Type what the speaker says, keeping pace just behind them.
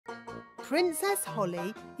Princess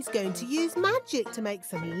Holly is going to use magic to make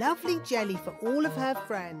some lovely jelly for all of her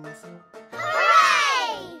friends.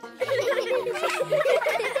 Hooray!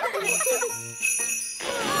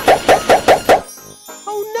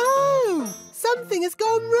 Oh no! Something has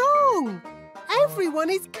gone wrong! Everyone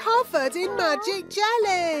is covered in magic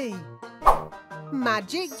jelly!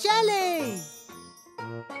 Magic jelly!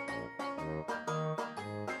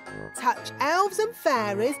 Touch elves and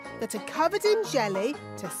fairies that are covered in jelly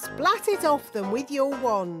to splat it off them with your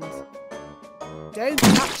wand. Don't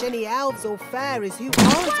touch any elves or fairies who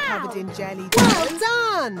aren't covered in jelly. Well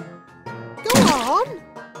done! Go on!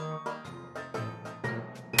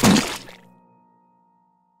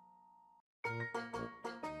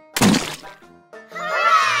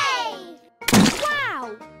 Hooray!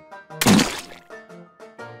 Wow!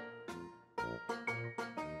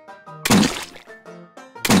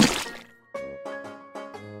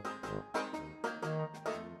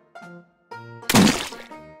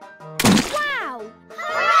 Wow!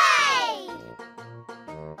 Hooray!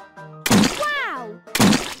 Wow!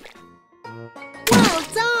 Well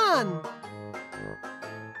done!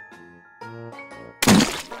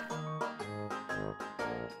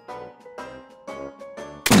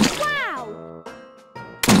 Wow!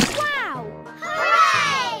 Wow!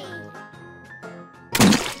 Hooray!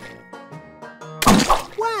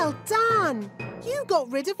 Well done! You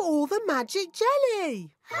got rid of all the magic jelly!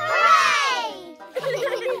 Hooray!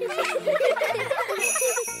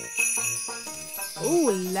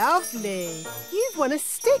 Oh, lovely! You've won a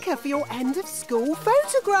sticker for your end of school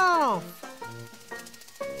photograph!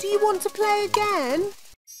 Do you want to play again?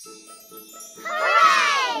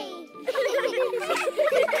 Hooray!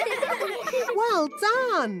 Well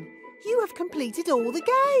done! You have completed all the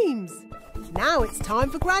games. Now it's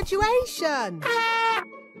time for graduation.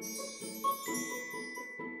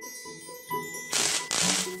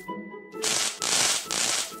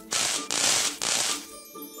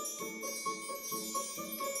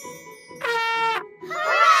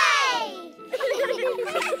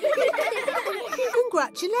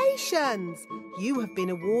 Congratulations! You have been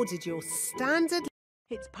awarded your standard...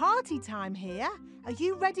 It's party time here. Are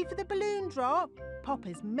you ready for the balloon drop? Pop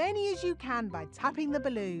as many as you can by tapping the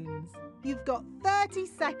balloons. You've got 30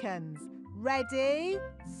 seconds. Ready,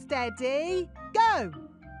 steady, go!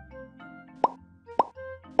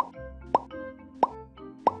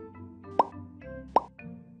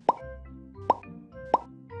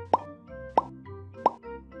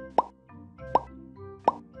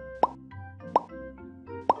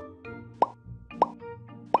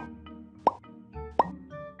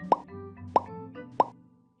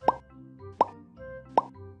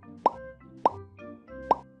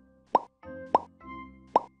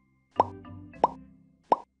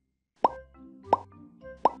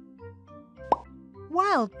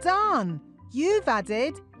 Well done! You've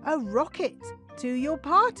added a rocket to your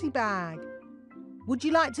party bag. Would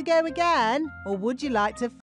you like to go again, or would you like to